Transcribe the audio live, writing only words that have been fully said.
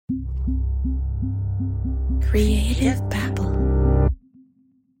Creative Babble.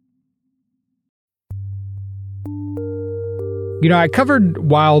 You know, I covered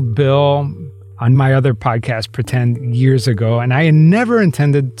Wild Bill on my other podcast, Pretend, years ago, and I had never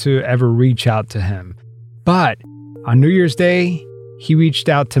intended to ever reach out to him. But on New Year's Day, he reached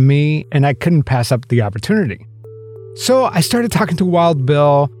out to me, and I couldn't pass up the opportunity. So I started talking to Wild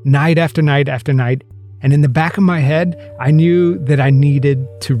Bill night after night after night, and in the back of my head, I knew that I needed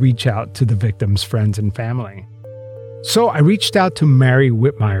to reach out to the victims' friends and family. So I reached out to Mary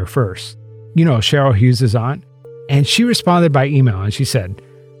Whitmire first, you know, Cheryl Hughes' aunt, and she responded by email, and she said,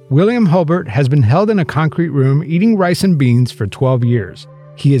 "William Hulbert has been held in a concrete room eating rice and beans for 12 years.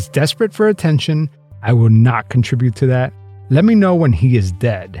 He is desperate for attention. I will not contribute to that. Let me know when he is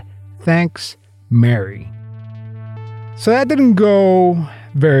dead. Thanks, Mary." So that didn't go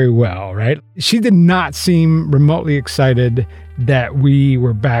very well, right? She did not seem remotely excited that we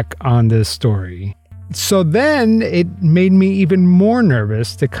were back on this story. So then it made me even more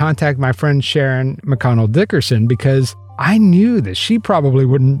nervous to contact my friend Sharon McConnell Dickerson because I knew that she probably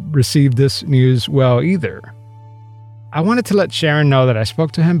wouldn't receive this news well either. I wanted to let Sharon know that I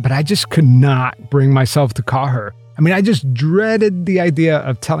spoke to him, but I just could not bring myself to call her. I mean, I just dreaded the idea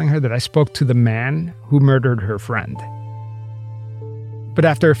of telling her that I spoke to the man who murdered her friend. But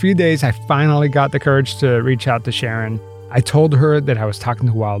after a few days, I finally got the courage to reach out to Sharon. I told her that I was talking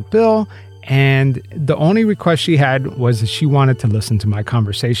to Wild Bill, and the only request she had was that she wanted to listen to my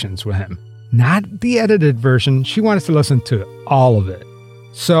conversations with him. Not the edited version, she wanted to listen to all of it.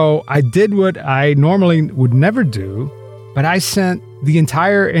 So I did what I normally would never do, but I sent the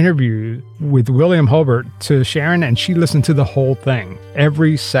entire interview with William Hulbert to Sharon, and she listened to the whole thing,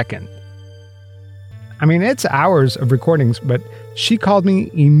 every second. I mean, it's hours of recordings, but she called me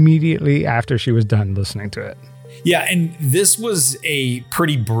immediately after she was done listening to it. Yeah, and this was a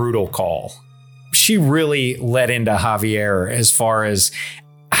pretty brutal call. She really let into Javier as far as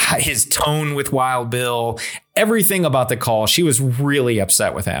his tone with Wild Bill, everything about the call. She was really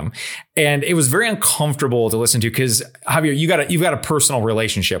upset with him. And it was very uncomfortable to listen to because, Javier, you've got a personal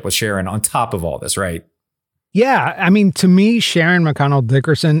relationship with Sharon on top of all this, right? Yeah, I mean, to me, Sharon McConnell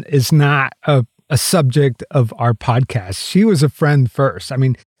Dickerson is not a subject of our podcast. She was a friend first. I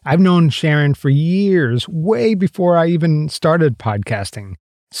mean, I've known Sharon for years, way before I even started podcasting.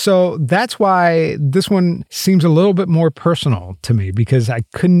 So that's why this one seems a little bit more personal to me because I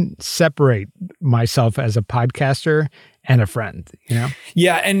couldn't separate myself as a podcaster and a friend, you know?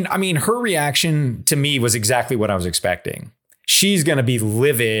 Yeah. And I mean, her reaction to me was exactly what I was expecting. She's going to be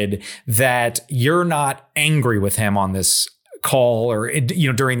livid that you're not angry with him on this call or, you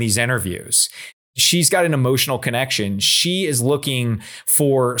know, during these interviews. She's got an emotional connection. She is looking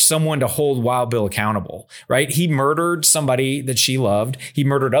for someone to hold Wild Bill accountable, right? He murdered somebody that she loved. He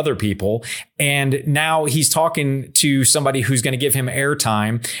murdered other people. And now he's talking to somebody who's going to give him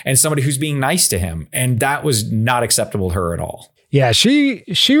airtime and somebody who's being nice to him. And that was not acceptable to her at all. Yeah, she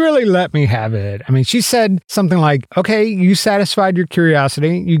really let me have it. I mean, she said something like, okay, you satisfied your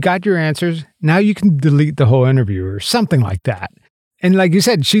curiosity. You got your answers. Now you can delete the whole interview or something like that. And like you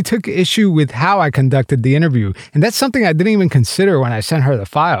said, she took issue with how I conducted the interview. And that's something I didn't even consider when I sent her the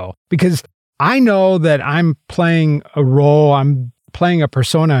file, because I know that I'm playing a role, I'm playing a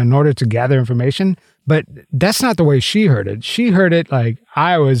persona in order to gather information, but that's not the way she heard it. She heard it like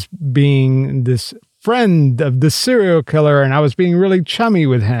I was being this friend of the serial killer and I was being really chummy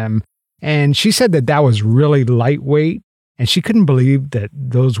with him. And she said that that was really lightweight. And she couldn't believe that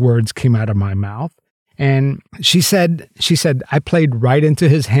those words came out of my mouth. And she said, I played right into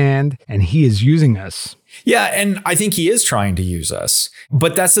his hand and he is using us. Yeah. And I think he is trying to use us.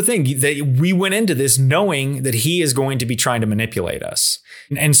 But that's the thing, that we went into this knowing that he is going to be trying to manipulate us.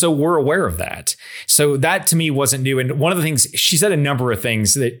 And so we're aware of that. So that to me wasn't new. And one of the things, she said a number of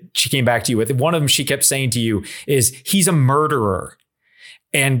things that she came back to you with. One of them she kept saying to you is he's a murderer.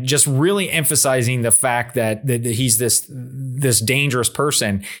 And just really emphasizing the fact that he's this dangerous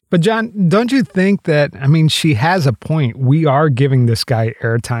person. But John, don't you think that, I mean, she has a point. We are giving this guy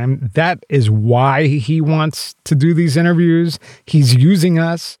airtime. That is why he wants to do these interviews. He's using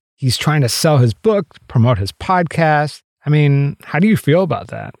us. He's trying to sell his book, promote his podcast. I mean, how do you feel about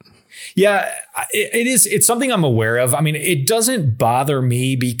that? Yeah, it is. It's something I'm aware of. I mean, it doesn't bother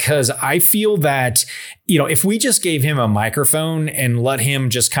me because I feel that, you know, if we just gave him a microphone and let him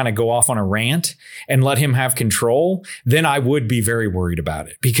just kind of go off on a rant and let him have control, then I would be very worried about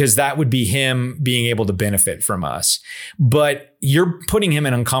it because that would be him being able to benefit from us. But you're putting him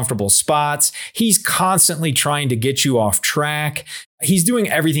in uncomfortable spots. He's constantly trying to get you off track. he's doing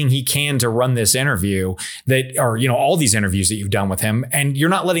everything he can to run this interview all these interviews that you've done with him, and you're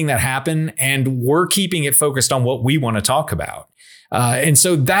not letting that happen. And we're keeping it focused on what we want to talk about. And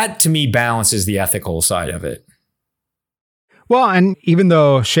so that to me balances the ethical side of it. Well, and even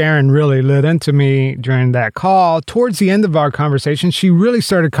though Sharon really lit into me during that call, towards the end of our conversation, she really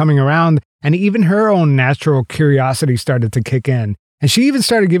started coming around, and even her own natural curiosity started to kick in. And she even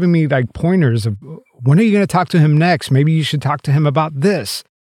started giving me like pointers of, when are you going to talk to him next? Maybe you should talk to him about this.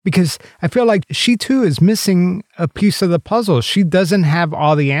 Because I feel like she too is missing a piece of the puzzle. She doesn't have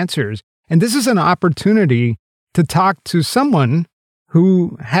all the answers. And this is an opportunity to talk to someone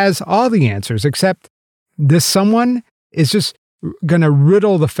who has all the answers, except this someone is just going to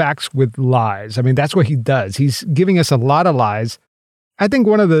riddle the facts with lies. I mean, that's what he does. He's giving us a lot of lies. I think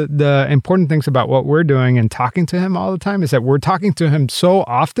one of the important things about what we're doing and talking to him all the time is that we're talking to him so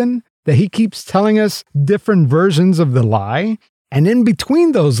often that he keeps telling us different versions of the lie. And in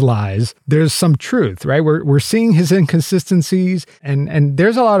between those lies, there's some truth, right? We're seeing his inconsistencies, and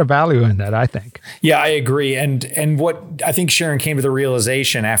there's a lot of value in that, I think. Yeah, I agree. And what I think Sharon came to the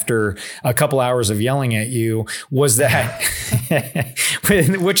realization after a couple hours of yelling at you was that,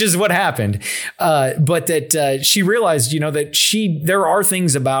 which is what happened, but that she realized, that there are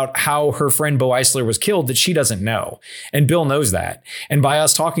things about how her friend Bo Eisler was killed that she doesn't know. And Bill knows that. And by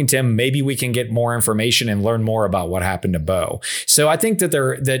us talking to him, maybe we can get more information and learn more about what happened to Bo. So I think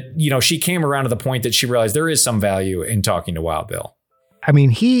that she came around to the point that she realized there is some value in talking to Wild Bill. I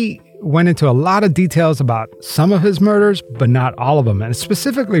mean, he went into a lot of details about some of his murders, but not all of them, and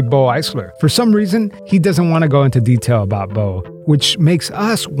specifically Bo Eisler. For some reason, he doesn't want to go into detail about Bo, which makes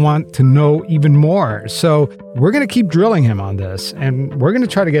us want to know even more. So we're going to keep drilling him on this, and we're going to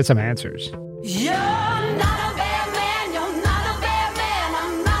try to get some answers. Yeah.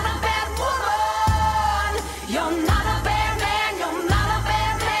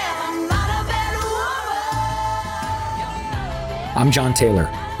 I'm John Taylor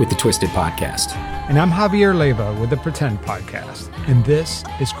with the Twisted Podcast. And I'm Javier Leiva with the Pretend Podcast. And this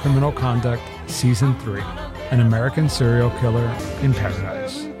is Criminal Conduct Season 3, An American Serial Killer in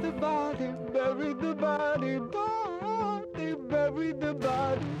Paradise.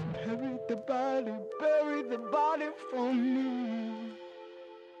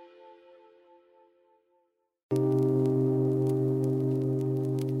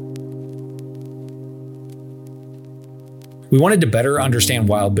 We wanted to better understand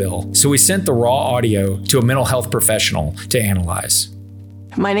Wild Bill, so we sent the raw audio to a mental health professional to analyze.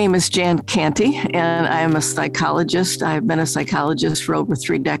 My name is Jan Canty, and I am a psychologist. I've been a psychologist for over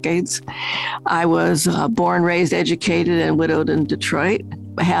 3 decades. I was born, raised, educated, and widowed in Detroit.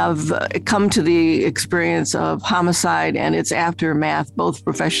 I have come to the experience of homicide and its aftermath, both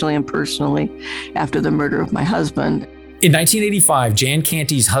professionally and personally, after the murder of my husband. In 1985, Jan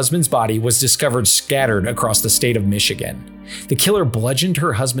Canty's husband's body was discovered scattered across the state of Michigan. The killer bludgeoned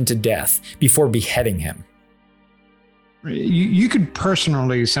her husband to death before beheading him. You could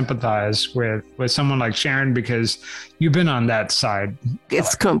personally sympathize with someone like Sharon because you've been on that side.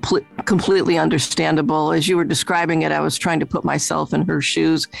 It's completely understandable. As you were describing it, I was trying to put myself in her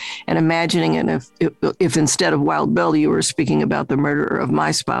shoes and imagining it if instead of Wild Bill, you were speaking about the murderer of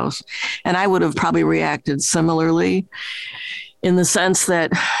my spouse. And I would have probably reacted similarly, in the sense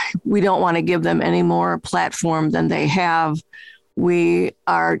that we don't want to give them any more platform than they have. We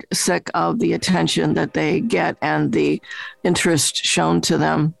are sick of the attention that they get and the interest shown to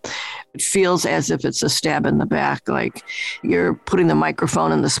them. It feels as if it's a stab in the back, like you're putting the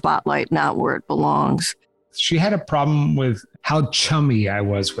microphone in the spotlight, not where it belongs. She had a problem with how chummy I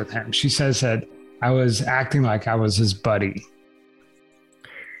was with him. She says that I was acting like I was his buddy.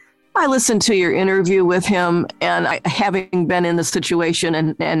 I listened to your interview with him, and having been in the situation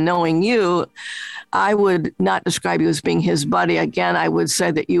and knowing you, I would not describe you as being his buddy. Again, I would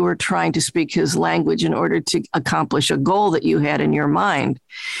say that you were trying to speak his language in order to accomplish a goal that you had in your mind.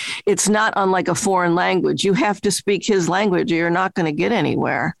 It's not unlike a foreign language. You have to speak his language or you're not going to get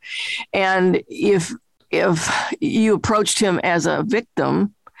anywhere. And if you approached him as a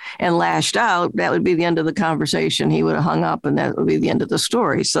victim and lashed out, that would be the end of the conversation. He would have hung up and that would be the end of the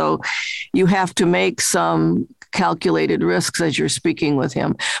story. So you have to make some calculated risks as you're speaking with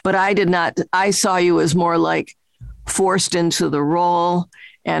him. But I did not. I saw you as more like forced into the role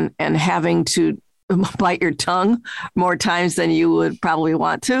and having to bite your tongue more times than you would probably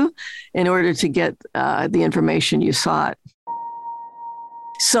want to in order to get the information you sought.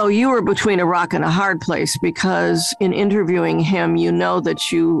 So you were between a rock and a hard place, because in interviewing him, you know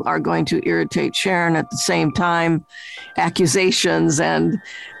that you are going to irritate Sharon at the same time, accusations and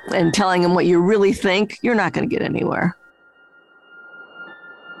telling him what you really think. You're not going to get anywhere.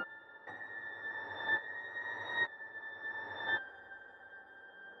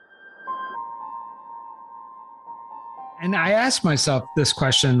 And I ask myself this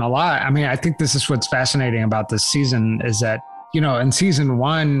question a lot. I mean, I think this is what's fascinating about this season is that, in season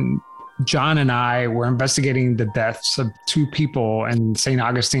 1, John and I were investigating the deaths of 2 people in St.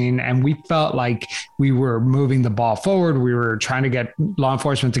 Augustine, and we felt like we were moving the ball forward. We were trying to get law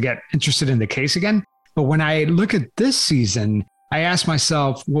enforcement to get interested in the case again. But when I look at this season, I ask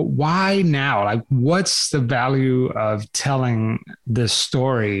myself, well, why now? Like, what's the value of telling this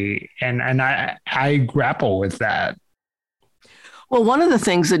story? And I grapple with that. Well, one of the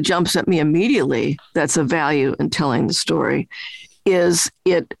things that jumps at me immediately that's of value in telling the story is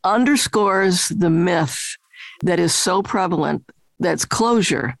it underscores the myth that is so prevalent, that's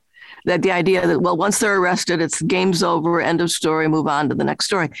closure, that the idea that, well, once they're arrested, it's game's over, end of story, move on to the next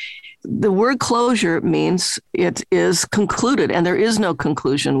story. The word closure means it is concluded, and there is no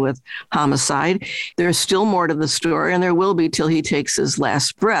conclusion with homicide. There's still more to the story, and there will be till he takes his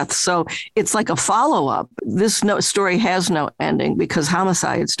last breath. So it's like a follow-up. This story has no ending because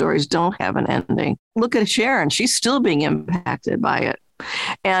homicide stories don't have an ending. Look at Sharon. She's still being impacted by it,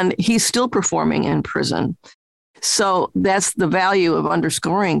 and he's still performing in prison. So that's the value of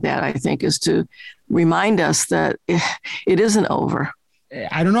underscoring that, I think, is to remind us that it isn't over.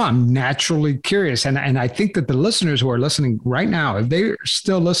 I don't know. I'm naturally curious. And I think that the listeners who are listening right now, if they're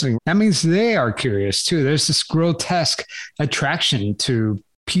still listening, that means they are curious too. There's this grotesque attraction to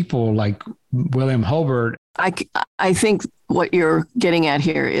people like William Hulbert. I think what you're getting at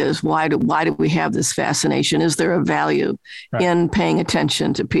here is why do we have this fascination? Is there a value in paying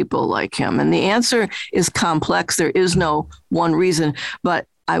attention to people like him? And the answer is complex. There is no one reason, but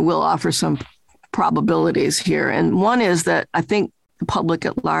I will offer some probabilities here. And one is that I think the public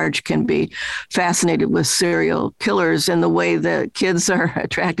at large can be fascinated with serial killers in the way that kids are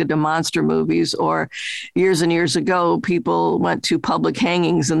attracted to monster movies, or years and years ago, people went to public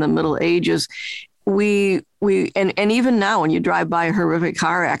hangings in the Middle Ages. And even now, when you drive by a horrific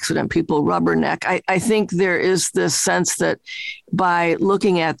car accident, people rubberneck. I think there is this sense that by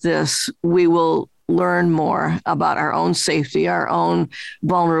looking at this, we will learn more about our own safety, our own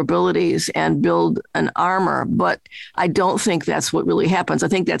vulnerabilities, and build an armor. But I don't think that's what really happens. I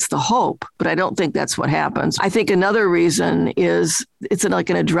think that's the hope, but I don't think that's what happens. I think another reason is it's like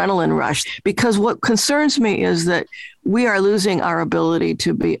an adrenaline rush, because what concerns me is that we are losing our ability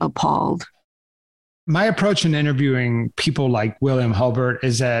to be appalled. My approach in interviewing people like William Hulbert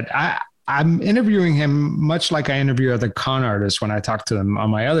is that I'm interviewing him much like I interview other con artists when I talk to them on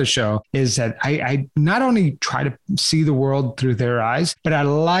my other show, is that I not only try to see the world through their eyes, but I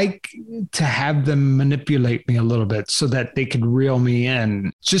like to have them manipulate me a little bit so that they could reel me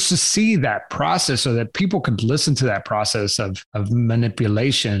in, just to see that process so that people could listen to that process of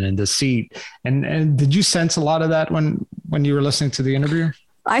manipulation and deceit. And did you sense a lot of that when you were listening to the interview?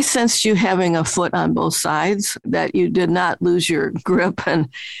 I sensed you having a foot on both sides, that you did not lose your grip and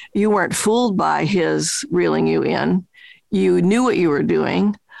you weren't fooled by his reeling you in. You knew what you were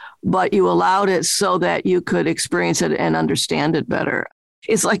doing, but you allowed it so that you could experience it and understand it better.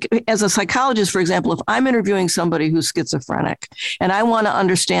 It's like, as a psychologist, for example, if I'm interviewing somebody who's schizophrenic and I want to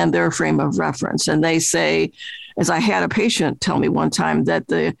understand their frame of reference, and they say, as I had a patient tell me one time that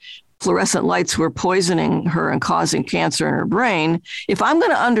the fluorescent lights were poisoning her and causing cancer in her brain. If I'm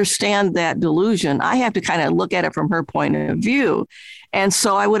going to understand that delusion, I have to kind of look at it from her point of view. And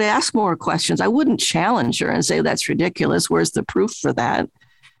so I would ask more questions. I wouldn't challenge her and say, that's ridiculous. Where's the proof for that?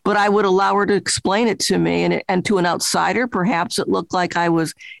 But I would allow her to explain it to me. And to an outsider, perhaps it looked like I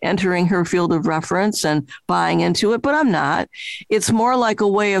was entering her field of reference and buying into it, but I'm not. It's more like a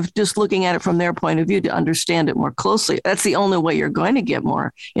way of just looking at it from their point of view to understand it more closely. That's the only way you're going to get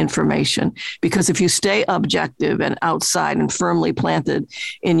more information, because if you stay objective and outside and firmly planted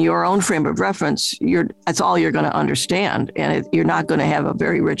in your own frame of reference, that's all you're going to understand. And you're not going to have a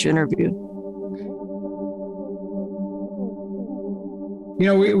very rich interview.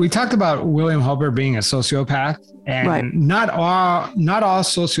 We talked about William Hulbert being a sociopath, and not all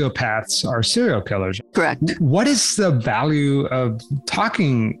sociopaths are serial killers. Correct. What is the value of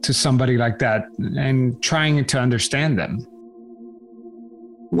talking to somebody like that and trying to understand them?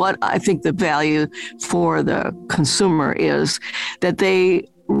 What I think the value for the consumer is that they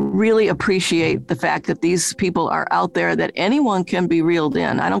really appreciate the fact that these people are out there, that anyone can be reeled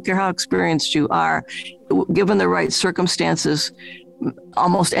in. I don't care how experienced you are, given the right circumstances.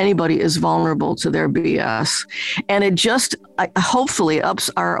 Almost anybody is vulnerable to their BS. And it just hopefully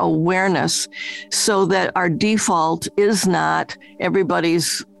ups our awareness so that our default is not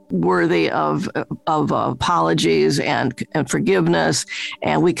everybody's worthy of apologies and forgiveness,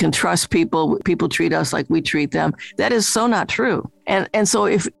 and we can trust people treat us like we treat them. That is so not true. And so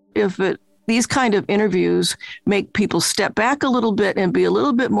if these kind of interviews make people step back a little bit and be a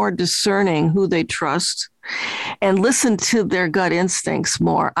little bit more discerning who they trust and listen to their gut instincts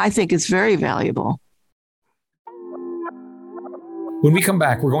more. I think it's very valuable. When we come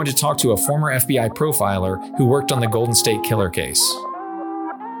back, we're going to talk to a former FBI profiler who worked on the Golden State Killer case.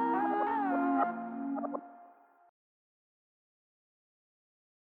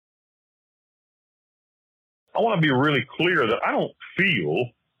 I want to be really clear that I don't feel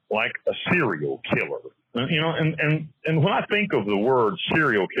like a serial killer. And when I think of the word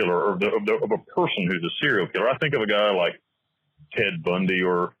serial killer or of a person who's a serial killer, I think of a guy like Ted Bundy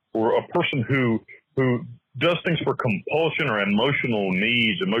or a person who does things for compulsion or emotional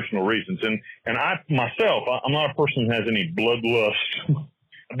needs, emotional reasons. And I myself, I'm not a person who has any bloodlust.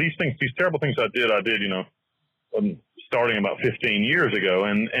 These terrible things I did, starting about 15 years ago.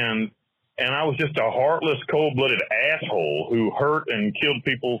 And I was just a heartless, cold-blooded asshole who hurt and killed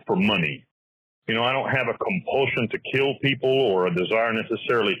people for money. I don't have a compulsion to kill people or a desire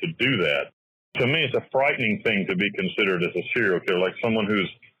necessarily to do that. To me, it's a frightening thing to be considered as a serial killer, like someone who's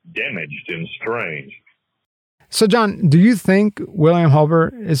damaged and strange. So, John, do you think William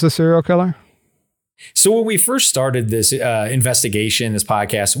Hulbert is a serial killer? So when we first started this investigation, this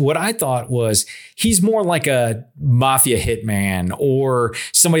podcast, what I thought was he's more like a mafia hitman or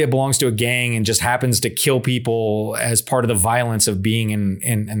somebody that belongs to a gang and just happens to kill people as part of the violence of being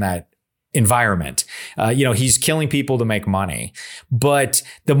in that environment. He's killing people to make money. But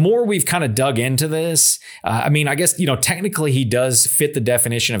the more we've kind of dug into this, I guess, technically he does fit the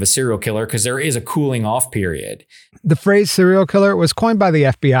definition of a serial killer because there is a cooling off period. The phrase serial killer was coined by the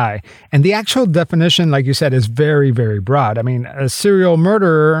FBI, and the actual definition, like you said, is very, very broad. A serial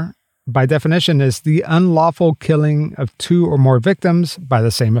murderer, by definition, is the unlawful killing of two or more victims by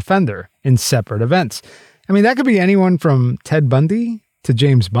the same offender in separate events. That could be anyone from Ted Bundy to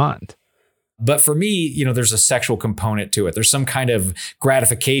James Bond. But for me, there's a sexual component to it. There's some kind of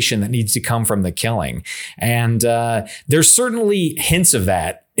gratification that needs to come from the killing. And there's certainly hints of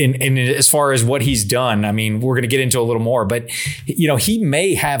that in as far as what he's done. We're going to get into a little more, but, he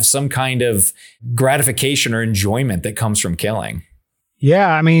may have some kind of gratification or enjoyment that comes from killing.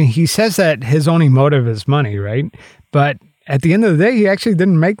 Yeah, he says that his only motive is money, right? But at the end of the day, he actually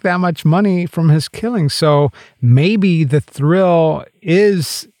didn't make that much money from his killing. So maybe the thrill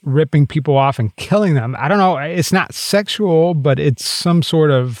is ripping people off and killing them. I don't know. It's not sexual, but it's some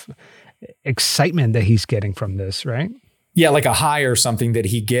sort of excitement that he's getting from this, right? Yeah, like a high or something that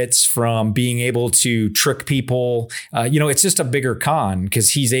he gets from being able to trick people. It's just a bigger con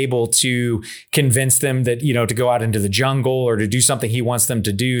because he's able to convince them that, to go out into the jungle or to do something he wants them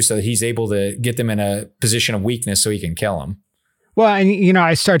to do so that he's able to get them in a position of weakness so he can kill them. Well, and,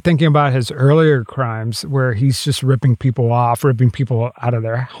 I start thinking about his earlier crimes where he's just ripping people off, ripping people out of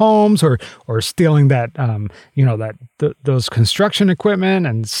their homes or stealing that, those construction equipment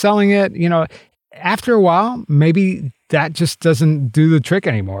and selling it. After a while, maybe that just doesn't do the trick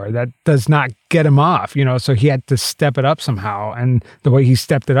anymore. That does not get him off, so he had to step it up somehow. And the way he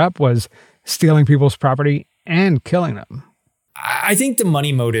stepped it up was stealing people's property and killing them. I think the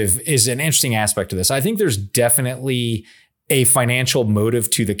money motive is an interesting aspect of this. I think there's definitely a financial motive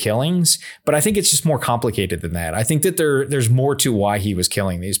to the killings, but I think it's just more complicated than that. I think that there's more to why he was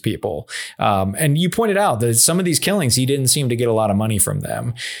killing these people. And you pointed out that some of these killings, he didn't seem to get a lot of money from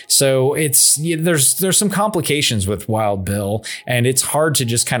them. So there's some complications with Wild Bill, and it's hard to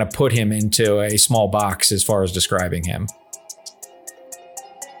just kind of put him into a small box as far as describing him.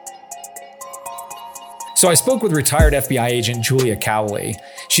 So I spoke with retired FBI agent Julia Cowley.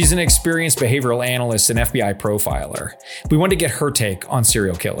 She's an experienced behavioral analyst and FBI profiler. We wanted to get her take on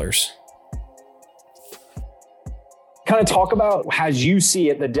serial killers. Kind of talk about, as you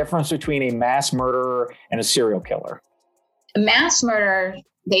see it, the difference between a mass murderer and a serial killer. A mass murderer,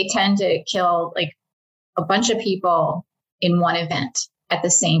 they tend to kill like a bunch of people in one event at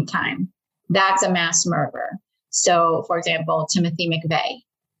the same time. That's a mass murderer. So, for example, Timothy McVeigh.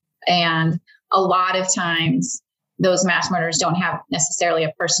 And a lot of times, those mass murderers don't have necessarily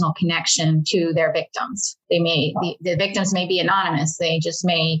a personal connection to their victims. The victims may be anonymous. They just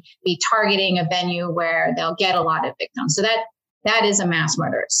may be targeting a venue where they'll get a lot of victims. So that is a mass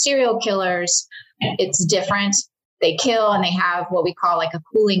murder. Serial killers, it's different. They kill and they have what we call like a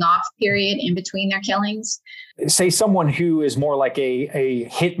cooling off period in between their killings. Say someone who is more like a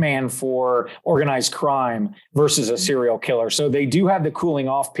hitman for organized crime versus a serial killer. So they do have the cooling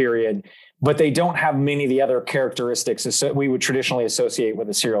off period, but they don't have many of the other characteristics we would traditionally associate with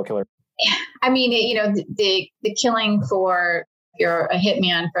a serial killer. The killing for, if you're a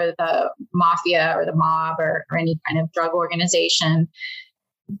hitman for the mafia or the mob or any kind of drug organization,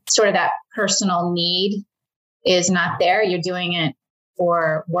 sort of that personal need is not there. You're doing it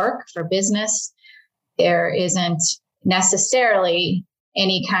for work, for business. There isn't necessarily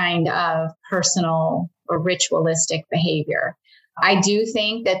any kind of personal or ritualistic behavior. I do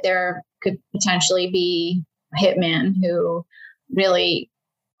think that there could potentially be hitmen who really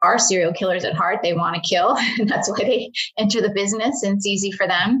are serial killers at heart. They want to kill, and that's why they enter the business, and it's easy for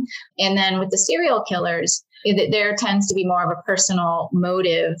them. And then with the serial killers, there tends to be more of a personal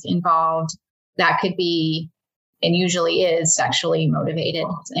motive involved that could be, and usually is, sexually motivated.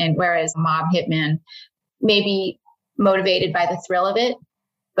 And whereas mob hitmen may be motivated by the thrill of it,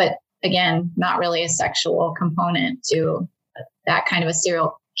 but again, not really a sexual component to that kind of a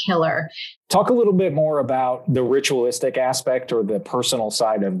serial killer. Talk a little bit more about the ritualistic aspect or the personal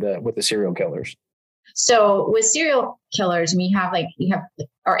side of with the serial killers. So with serial killers,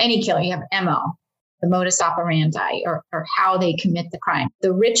 or any killer, you have MO, the modus operandi, or how they commit the crime.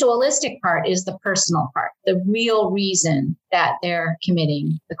 The ritualistic part is the personal part, the real reason that they're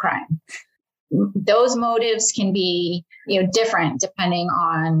committing the crime. Those motives can be, different depending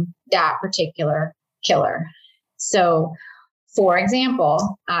on that particular killer. So, for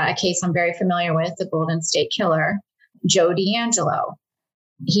example, a case I'm very familiar with, the Golden State Killer, Joe D'Angelo.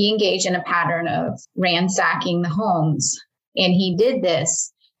 He engaged in a pattern of ransacking the homes, and he did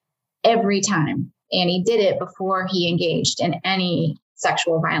this every time. And he did it before he engaged in any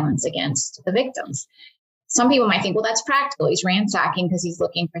sexual violence against the victims. Some people might think, well, that's practical. He's ransacking because he's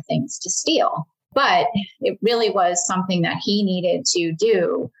looking for things to steal. But it really was something that he needed to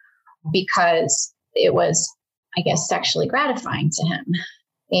do because it was, I guess, sexually gratifying to him.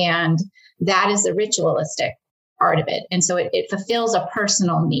 And that is the ritualistic part of it. And so it fulfills a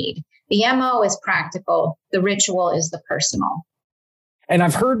personal need. The MO is practical. The ritual is the personal. And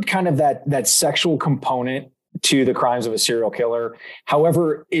I've heard kind of that sexual component to the crimes of a serial killer.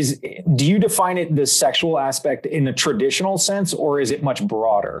 However, do you define it, the sexual aspect, in the traditional sense, or is it much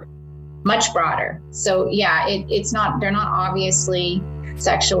broader? Much broader. So yeah, they're not obviously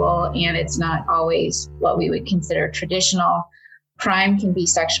sexual, and it's not always what we would consider traditional. Crime can be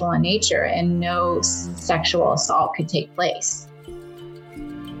sexual in nature, and no sexual assault could take place.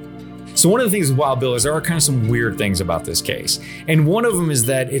 So one of the things with Wild Bill is there are kind of some weird things about this case. And one of them is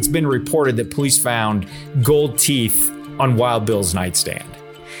that it's been reported that police found gold teeth on Wild Bill's nightstand.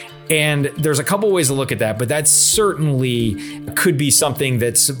 And there's a couple ways to look at that, but that certainly could be something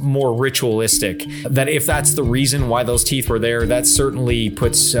that's more ritualistic. That if that's the reason why those teeth were there, that certainly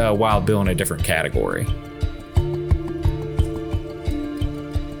puts Wild Bill in a different category.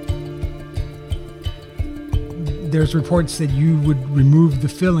 There's reports that you would remove the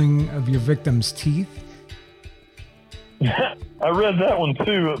filling of your victim's teeth. I read that one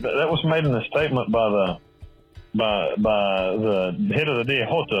too. That was made in a statement by the head of the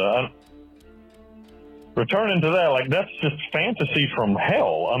DHOTA. Returning to that, that's just fantasy from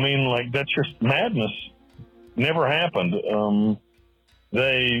hell. I mean, that's just madness. Never happened.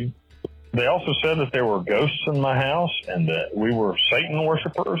 They also said that there were ghosts in my house and that we were Satan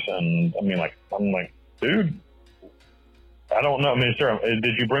worshipers. And I mean, I'm like, dude, I don't know. I mean,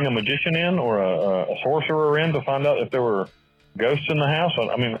 did you bring a magician in or a sorcerer in to find out if there were ghosts in the house?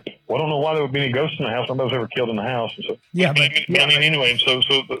 I mean, I don't know why there would be any ghosts in the house. Nobody was ever killed in the house. So, anyway, so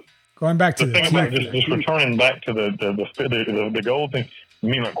going back to the thing about just returning back to the gold thing. I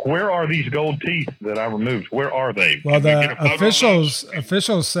mean, where are these gold teeth that I removed? Where are they? Well, the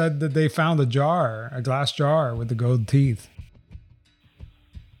officials said that they found a glass jar with the gold teeth.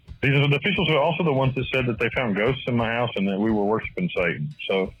 These are the officials who are also the ones that said that they found ghosts in my house and that we were worshiping Satan.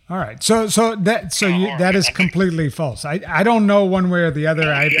 So, all right, that is completely false. I don't know one way or the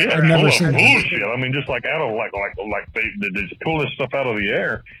other. I've never seen bullshit. I mean, just out of they just pull this stuff out of the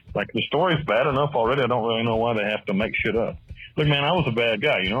air. The story's bad enough already. I don't really know why they have to make shit up. Look, man, I was a bad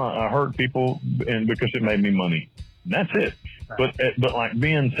guy. I hurt people because it made me money. And that's it. Right. But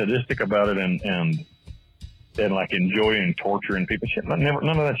being sadistic about it and enjoying torturing people, none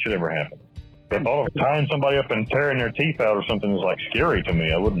of that should ever happen. The thought of tying somebody up and tearing their teeth out or something is scary to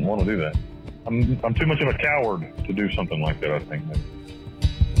me. I wouldn't want to do that. I'm too much of a coward to do something like that, I think.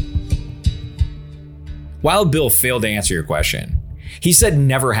 Wild Bill failed to answer your question. He said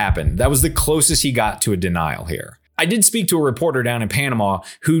never happened. That was the closest he got to a denial here. I did speak to a reporter down in Panama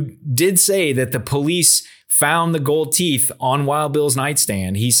who did say that the police found the gold teeth on Wild Bill's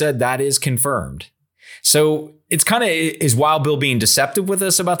nightstand. He said that is confirmed. So it's kind of, is Wild Bill being deceptive with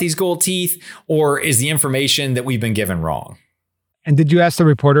us about these gold teeth, or is the information that we've been given wrong? And did you ask the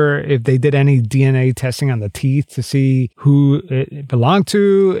reporter if they did any DNA testing on the teeth to see who it belonged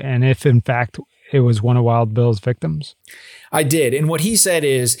to and if in fact it was one of Wild Bill's victims? I did. And what he said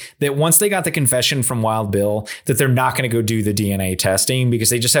is that once they got the confession from Wild Bill, that they're not going to go do the DNA testing because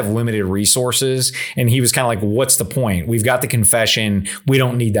they just have limited resources. And he was kind of like, what's the point? We've got the confession. We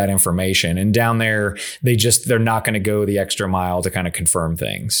don't need that information. And down there, they're not going to go the extra mile to kind of confirm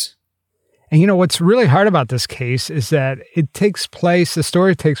things. And what's really hard about this case is that the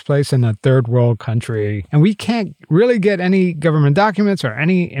story takes place in a third world country, and we can't really get any government documents or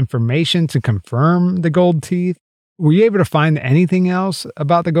any information to confirm the gold teeth. Were you able to find anything else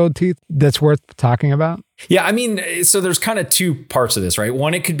about the gold teeth that's worth talking about? Yeah, I mean, so there's kind of two parts of this, right?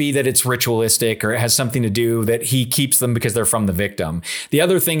 One, it could be that it's ritualistic or it has something to do that he keeps them because they're from the victim. The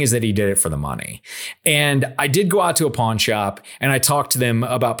other thing is that he did it for the money. And I did go out to a pawn shop and I talked to them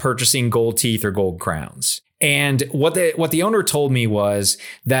about purchasing gold teeth or gold crowns. And what the owner told me was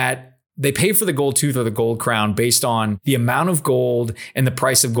that they pay for the gold tooth or the gold crown based on the amount of gold and the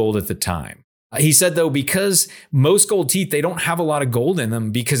price of gold at the time. He said, though, because most gold teeth, they don't have a lot of gold in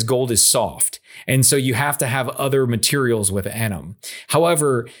them because gold is soft. And so you have to have other materials within them.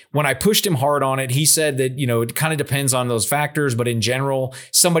 However, when I pushed him hard on it, he said that, it kind of depends on those factors. But in general,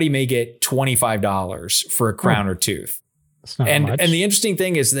 somebody may get $25 for a crown or tooth. And the interesting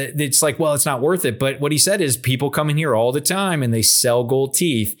thing is that it's like, well, it's not worth it. But what he said is people come in here all the time and they sell gold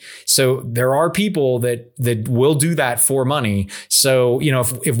teeth. So there are people that will do that for money. So,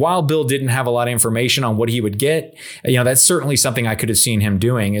 if Wild Bill didn't have a lot of information on what he would get, that's certainly something I could have seen him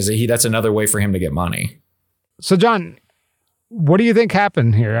doing that's another way for him to get money. So, John, what do you think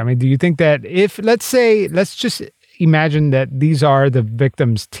happened here? I mean, do you think that let's just imagine that these are the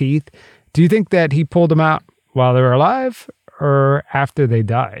victim's teeth. Do you think that he pulled them out while they were alive or after they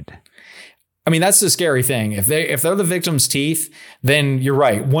died? I mean, that's the scary thing. If they're the victim's teeth, then you're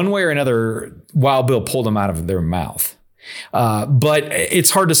right. One way or another, Wild Bill pulled them out of their mouth. But it's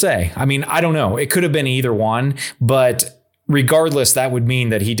hard to say. I mean, I don't know. It could have been either one, but regardless, that would mean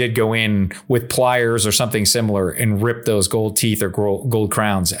that he did go in with pliers or something similar and rip those gold teeth or gold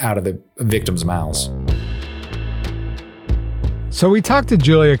crowns out of the victim's mouths. So we talked to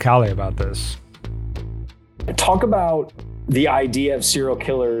Julia Cowley about this. Talk about the idea of serial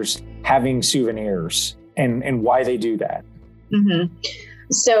killers having souvenirs and why they do that. Mm-hmm.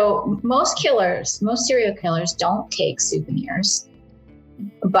 So most serial killers don't take souvenirs,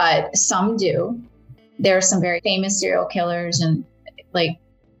 but some do. There are some very famous serial killers, and like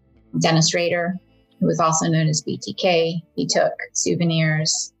Dennis Rader, who was also known as BTK. He took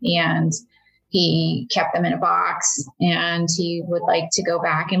souvenirs and he kept them in a box, and he would like to go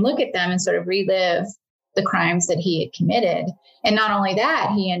back and look at them and sort of relive the crimes that he had committed. And not only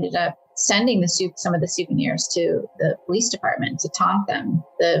that, he ended up sending some of the souvenirs to the police department to taunt them.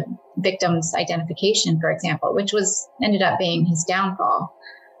 The victim's identification, for example, which ended up being his downfall.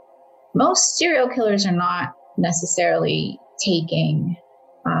 Most serial killers are not necessarily taking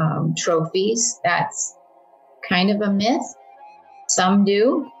trophies. That's kind of a myth. Some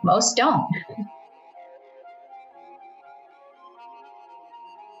do, most don't.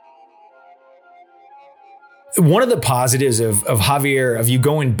 One of the positives of Javier, of you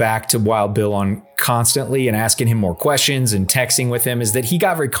going back to Wild Bill on constantly and asking him more questions and texting with him, is that he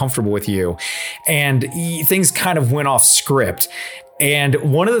got very comfortable with you and things kind of went off script. And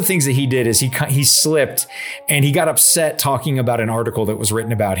one of the things that he did is he slipped and he got upset talking about an article that was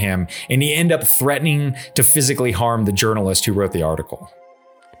written about him. And he ended up threatening to physically harm the journalist who wrote the article.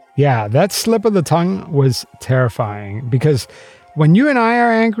 Yeah, that slip of the tongue was terrifying because when you and I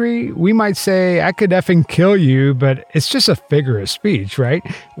are angry, we might say, I could effing kill you, but it's just a figure of speech, right?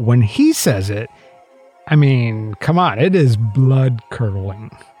 When he says it, I mean, come on, it is blood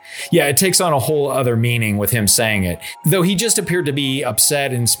curdling. Yeah, it takes on a whole other meaning with him saying it. Though he just appeared to be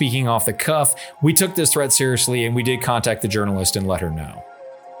upset and speaking off the cuff, we took this threat seriously and we did contact the journalist and let her know.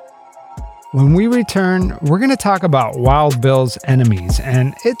 When we return, we're going to talk about Wild Bill's enemies,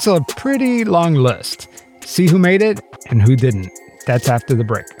 and it's a pretty long list. See who made it and who didn't. That's after the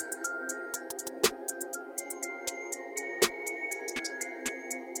break.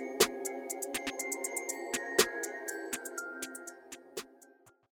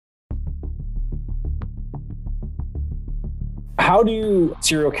 How do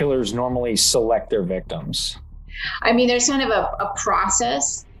serial killers normally select their victims? I mean, there's kind of a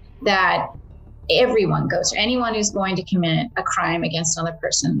process that everyone goes through. Anyone who's going to commit a crime against another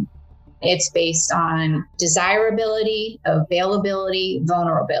person, it's based on desirability, availability,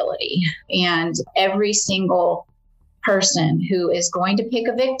 vulnerability. And every single person who is going to pick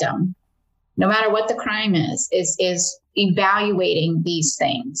a victim, no matter what the crime is evaluating these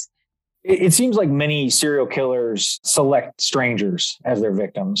things. It seems like many serial killers select strangers as their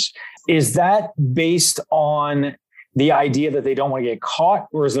victims. Is that based on the idea that they don't want to get caught,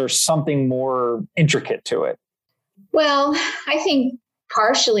 or is there something more intricate to it? Well, I think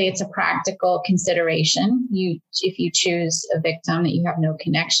partially it's a practical consideration. If you choose a victim that you have no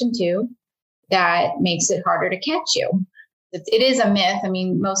connection to, that makes it harder to catch you. It is a myth. I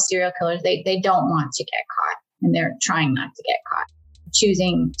mean, most serial killers, they don't want to get caught, and they're trying not to get caught.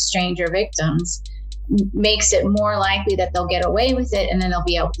 Choosing stranger victims makes it more likely that they'll get away with it, and then they'll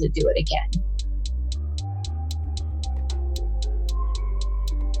be able to do it again.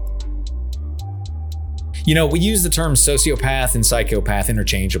 You know, we use the terms sociopath and psychopath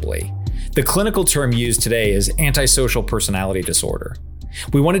interchangeably. The clinical term used today is antisocial personality disorder.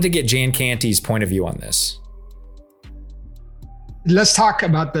 We wanted to get Jan Canty's point of view on this. Let's talk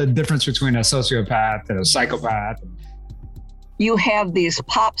about the difference between a sociopath and a psychopath. You have these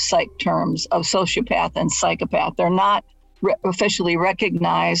pop psych terms of sociopath and psychopath. They're not officially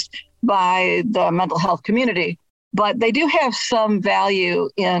recognized by the mental health community, but they do have some value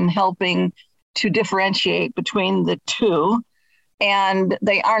in helping to differentiate between the two. And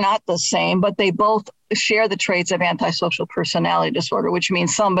they are not the same, but they both share the traits of antisocial personality disorder, which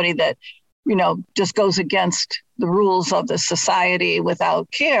means somebody that, just goes against the rules of the society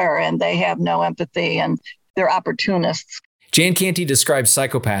without care, and they have no empathy, and they're opportunists. Jan Canty describes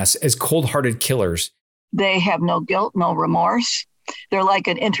psychopaths as cold-hearted killers. They have no guilt, no remorse. They're like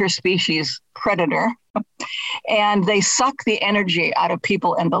an interspecies predator, and they suck the energy out of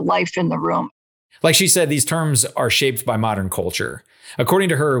people and the life in the room. Like she said, these terms are shaped by modern culture. According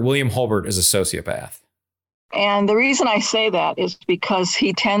to her, William Holbert is a sociopath. And the reason I say that is because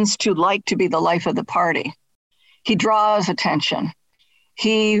he tends to like to be the life of the party. He draws attention.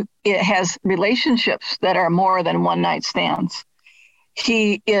 He has relationships that are more than one night stands.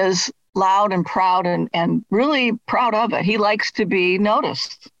 He is loud and proud and really proud of it. He likes to be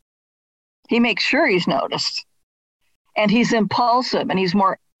noticed. He makes sure he's noticed. And he's impulsive, and he's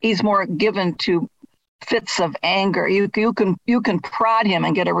more given to fits of anger. You can prod him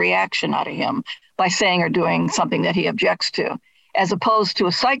and get a reaction out of him by saying or doing something that he objects to, as opposed to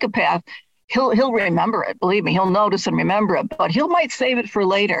a psychopath. He'll remember it. Believe me, he'll notice and remember it, but he might save it for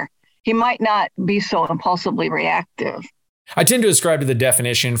later. He might not be so impulsively reactive. I tend to ascribe to the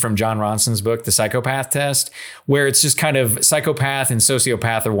definition from John Ronson's book, The Psychopath Test, where it's just kind of psychopath and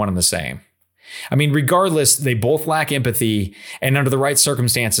sociopath are one and the same. I mean, regardless, they both lack empathy, and under the right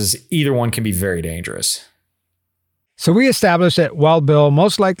circumstances, either one can be very dangerous. So we established that Wild Bill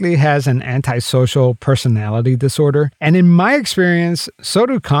most likely has an antisocial personality disorder. And in my experience, so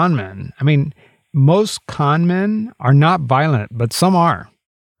do con men. I mean, most con men are not violent, but some are.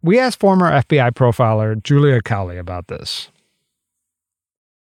 We asked former FBI profiler Julia Cowley about this.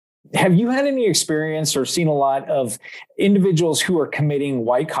 Have you had any experience or seen a lot of individuals who are committing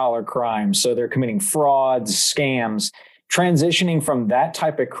white-collar crimes? So they're committing frauds, scams, transitioning from that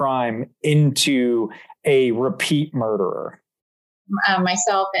type of crime into a repeat murderer?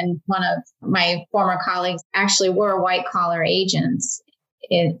 Myself and one of my former colleagues actually were white-collar agents,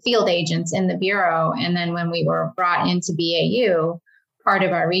 field agents in the Bureau. And then when we were brought into BAU, part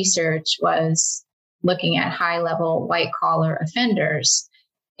of our research was looking at high-level white-collar offenders.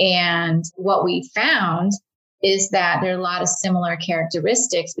 And what we found is that there are a lot of similar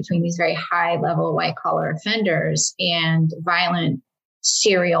characteristics between these very high-level white-collar offenders and violent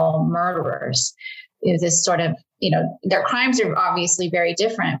serial murderers. This sort of, their crimes are obviously very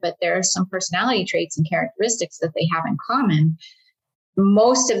different, but there are some personality traits and characteristics that they have in common.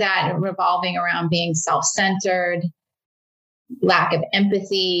 Most of that revolving around being self-centered, lack of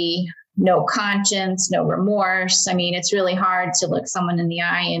empathy, no conscience, no remorse. I mean, it's really hard to look someone in the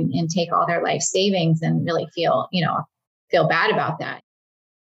eye and take all their life savings and really feel bad about that.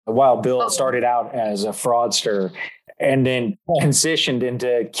 Wild Bill started out as a fraudster and then transitioned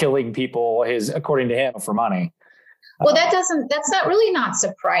into killing people, according to him, for money. Well, that's not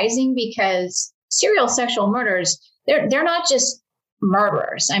surprising, because serial sexual murderers, they're not just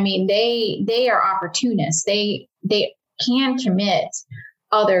murderers. I mean, they are opportunists. They can commit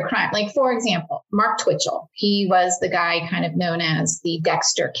other crime. Like, for example, Mark Twitchell, he was the guy kind of known as the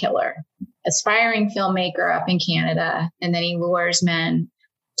Dexter killer, aspiring filmmaker up in Canada. And then he lures men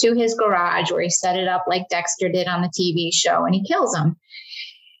to his garage where he set it up like Dexter did on the TV show, and he kills them.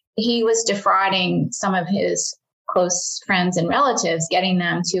 He was defrauding some of his close friends and relatives, getting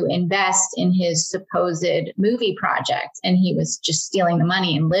them to invest in his supposed movie project. And he was just stealing the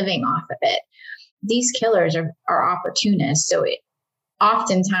money and living off of it. These killers are opportunists. So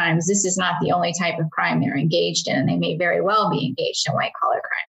oftentimes this is not the only type of crime they're engaged in, and they may very well be engaged in white collar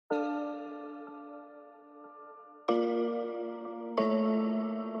crime.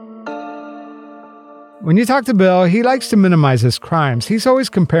 When you talk to Bill, he likes to minimize his crimes. He's always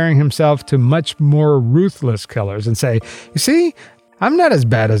comparing himself to much more ruthless killers and say, you see, I'm not as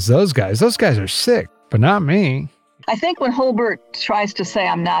bad as those guys. Those guys are sick, but not me. I think when Holbert tries to say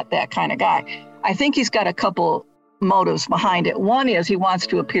I'm not that kind of guy, I think he's got a couple motives behind it. One is he wants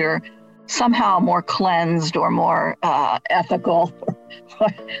to appear somehow more cleansed or more ethical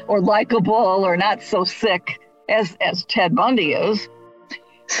or likable or not so sick as Ted Bundy is.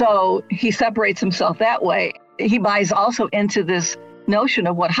 So he separates himself that way. He buys also into this notion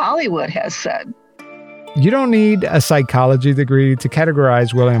of what Hollywood has said. You don't need a psychology degree to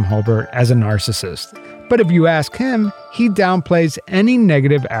categorize William Holbert as a narcissist. But if you ask him, he downplays any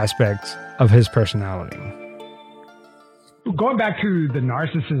negative aspects of his personality. Going back to the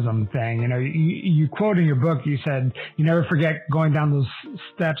narcissism thing, you quote in your book, you said, you never forget going down those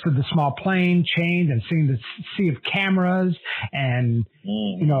steps of the small plane, chained, and seeing the sea of cameras. And,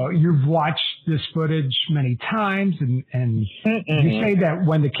 you've watched this footage many times. And you say that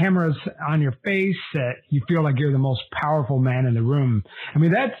when the camera's on your face, that you feel like you're the most powerful man in the room. I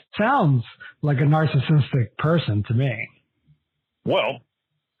mean, that sounds like a narcissistic person to me. Well,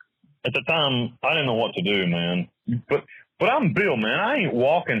 at the time, I didn't know what to do, man. But I'm Bill, man. I ain't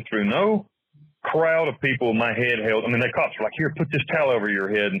walking through no crowd of people with my head held. I mean, the cops are like, here, put this towel over your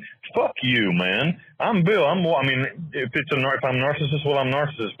head. And fuck you, man. I'm Bill. if I'm a narcissist, well, I'm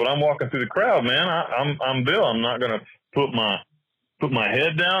narcissist. But I'm walking through the crowd, man. I'm Bill. I'm not going to put my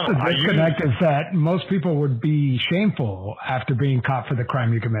head down. The disconnect is that most people would be shameful after being caught for the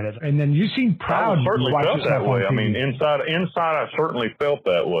crime you committed. And then you seem proud. I certainly felt that way. I mean, inside, I certainly felt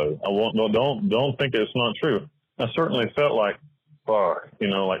that way. Don't think it's not true. I certainly felt like, fuck,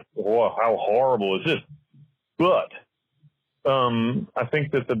 like, wow, how horrible is this? But I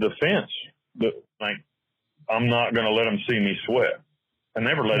think that the defense, I'm not going to let them see me sweat. I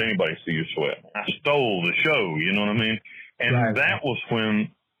never let anybody see you sweat. I stole the show, you know what I mean? And right. that was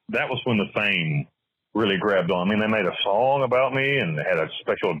when the fame really grabbed on. I mean, they made a song about me, and they had a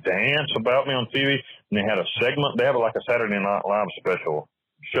special dance about me on TV, and they had a segment. They have like a Saturday Night Live special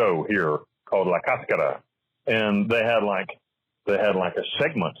show here called La Cascara. And they had like a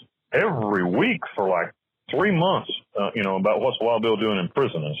segment every week for like 3 months, about what's Wild Bill doing in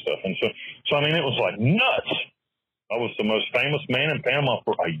prison and stuff. And so I mean, it was like nuts. I was the most famous man in Panama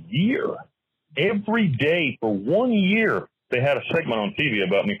for a year. Every day for 1 year, they had a segment on TV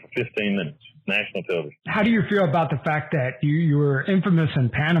about me for 15 minutes, national television. How do you feel about the fact that you were infamous in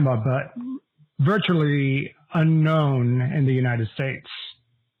Panama, but virtually unknown in the United States?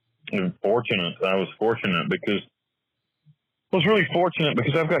 I was fortunate because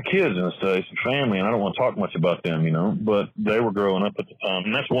I've got kids in the States and family, and I don't want to talk much about them, but they were growing up at the time.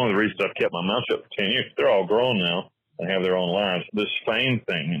 And that's one of the reasons I've kept my mouth shut for 10 years. They're all grown now and have their own lives. This fame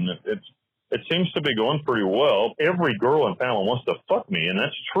thing, and it seems to be going pretty well. Every girl in Panama wants to fuck me, and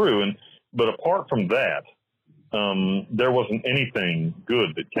that's true. But apart from that, there wasn't anything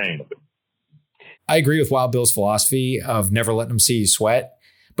good that came of it. I agree with Wild Bill's philosophy of never letting them see you sweat.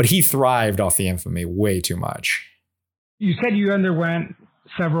 But he thrived off the infamy way too much. You said you underwent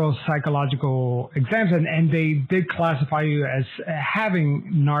several psychological exams, and they did classify you as having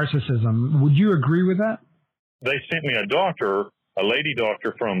narcissism. Would you agree with that? They sent me a lady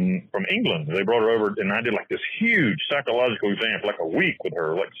doctor from England. They brought her over, and I did like this huge psychological exam for like a week with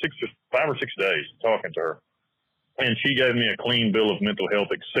her, like 5 or 6 days talking to her. And she gave me a clean bill of mental health,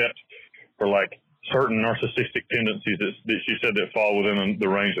 except for like certain narcissistic tendencies that she said that fall within the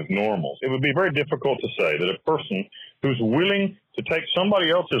range of normals. It would be very difficult to say that a person who's willing to take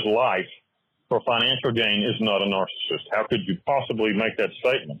somebody else's life for financial gain is not a narcissist. How could you possibly make that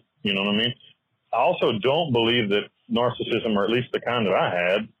statement? You know what I mean? I also don't believe that narcissism, or at least the kind that I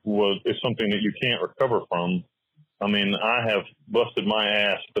had, is something that you can't recover from. I mean, I have busted my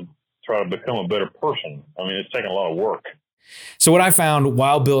ass to try to become a better person. I mean, it's taken a lot of work. So what I found,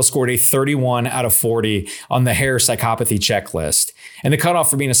 Wild Bill scored a 31 out of 40 on the Hare psychopathy checklist. And the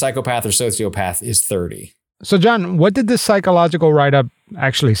cutoff for being a psychopath or sociopath is 30. So, John, what did this psychological write-up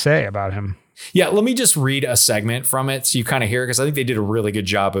actually say about him? Yeah, let me just read a segment from it so you kind of hear it, because I think they did a really good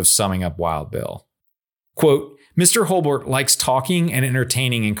job of summing up Wild Bill. Quote, Mr. Holbert likes talking and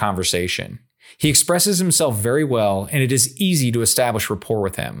entertaining in conversation. He expresses himself very well, and it is easy to establish rapport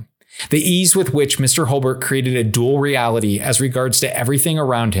with him. The ease with which Mr. Holbert created a dual reality as regards to everything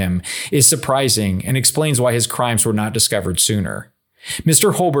around him is surprising and explains why his crimes were not discovered sooner.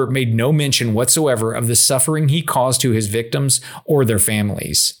 Mr. Holbert made no mention whatsoever of the suffering he caused to his victims or their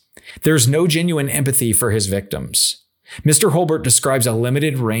families. There's no genuine empathy for his victims. Mr. Holbert describes a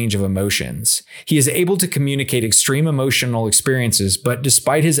limited range of emotions. He is able to communicate extreme emotional experiences, but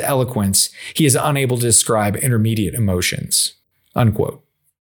despite his eloquence, he is unable to describe intermediate emotions. Unquote.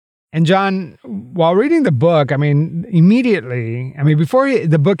 And John, while reading the book, immediately, before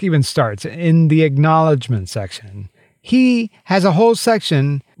the book even starts, in the acknowledgement section, he has a whole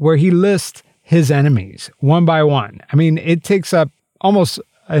section where he lists his enemies one by one. It takes up almost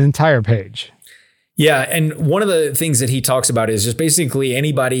an entire page. Yeah, and one of the things that he talks about is just basically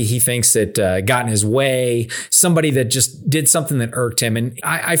anybody he thinks that got in his way, somebody that just did something that irked him. And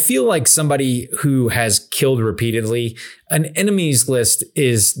I feel like somebody who has killed repeatedly, an enemies list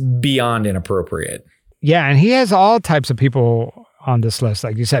is beyond inappropriate. Yeah, and he has all types of people on this list.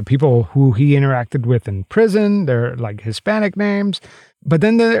 Like you said, people who he interacted with in prison, they're like Hispanic names. But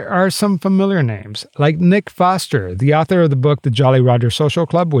then there are some familiar names, like Nick Foster, the author of the book, The Jolly Roger Social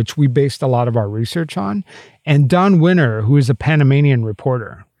Club, which we based a lot of our research on, and Don Winter, who is a Panamanian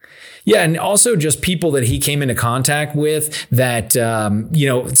reporter. Yeah, and also just people that he came into contact with that,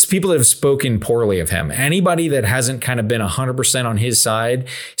 it's people that have spoken poorly of him. Anybody that hasn't kind of been 100% on his side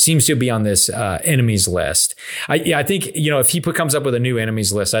seems to be on this enemies list. I think, if he comes up with a new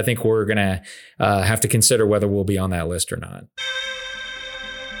enemies list, I think we're going to have to consider whether we'll be on that list or not.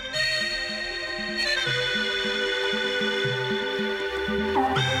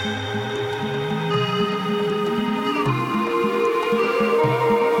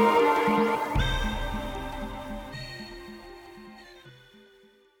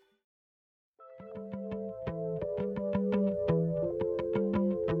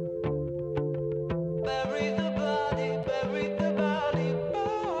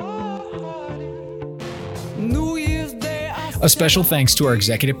 A special thanks to our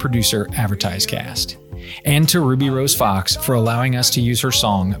executive producer, AdvertiseCast, and to Ruby Rose Fox for allowing us to use her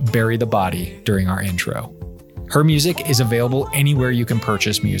song, Bury the Body, during our intro. Her music is available anywhere you can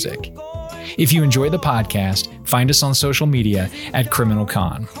purchase music. If you enjoy the podcast, find us on social media at Criminal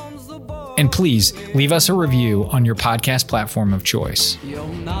Con. And please leave us a review on your podcast platform of choice.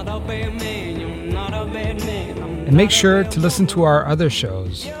 And make sure to listen to our other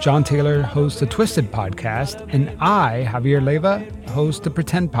shows. John Taylor hosts the Twisted podcast, and I, Javier Leyva, host the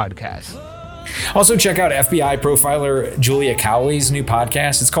Pretend podcast. Also, check out FBI profiler Julia Cowley's new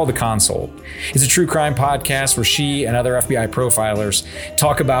podcast. It's called The Consult. It's a true crime podcast where she and other FBI profilers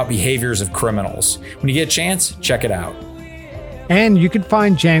talk about behaviors of criminals. When you get a chance, check it out. And you can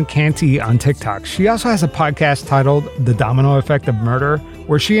find Jan Canty on TikTok. She also has a podcast titled The Domino Effect of Murder,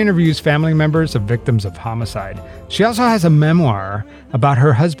 where she interviews family members of victims of homicide. She also has a memoir about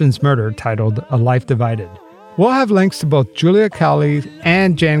her husband's murder titled A Life Divided. We'll have links to both Julia Cowley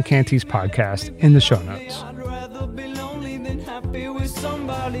and Jan Canty's podcast in the show notes. I'd rather be lonely than happy with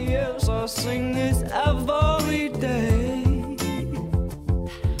somebody else. I sing this every day.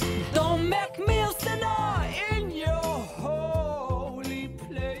 Don't make me a sinner in your holy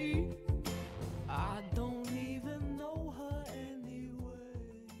place. I don't even know her anyway.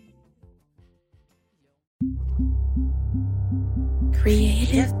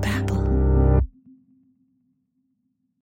 Creative Babble.